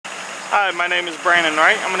Hi, my name is Brandon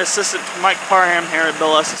Wright. I'm an assistant to Mike Parham here at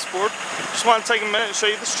Bill Estes Ford. Just want to take a minute and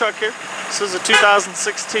show you this truck here. This is a 2016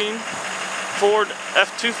 Ford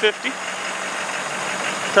F-250.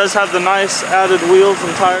 It does have the nice added wheels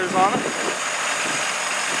and tires on it.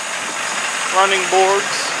 Running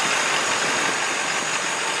boards.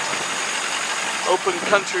 Open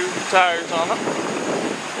country tires on it.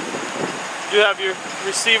 You have your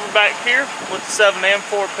receiver back here with the 7 and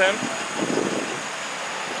 4 pin.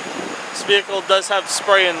 This vehicle does have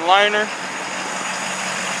spray and liner.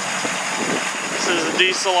 This is a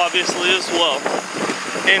diesel, obviously, as well.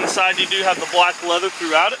 Inside, you do have the black leather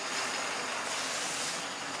throughout it.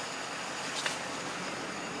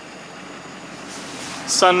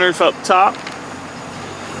 Sunroof up top.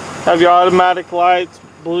 Have your automatic lights,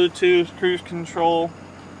 Bluetooth, cruise control.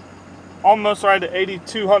 Almost right at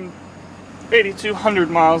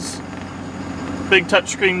 8,200 miles. Big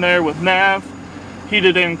touchscreen there with nav.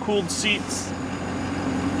 Heated and cooled seats.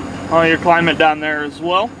 Your climate down there as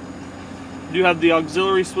well. You do have the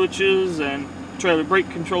auxiliary switches and trailer brake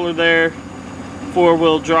controller there.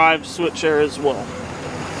 4-wheel drive switch there as well.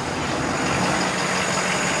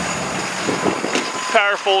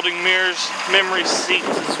 Power folding mirrors, memory seats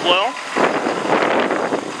as well.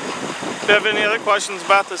 If you have any other questions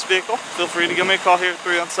about this vehicle, feel free to give me a call here at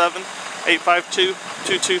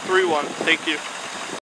 317-852-2231. Thank you.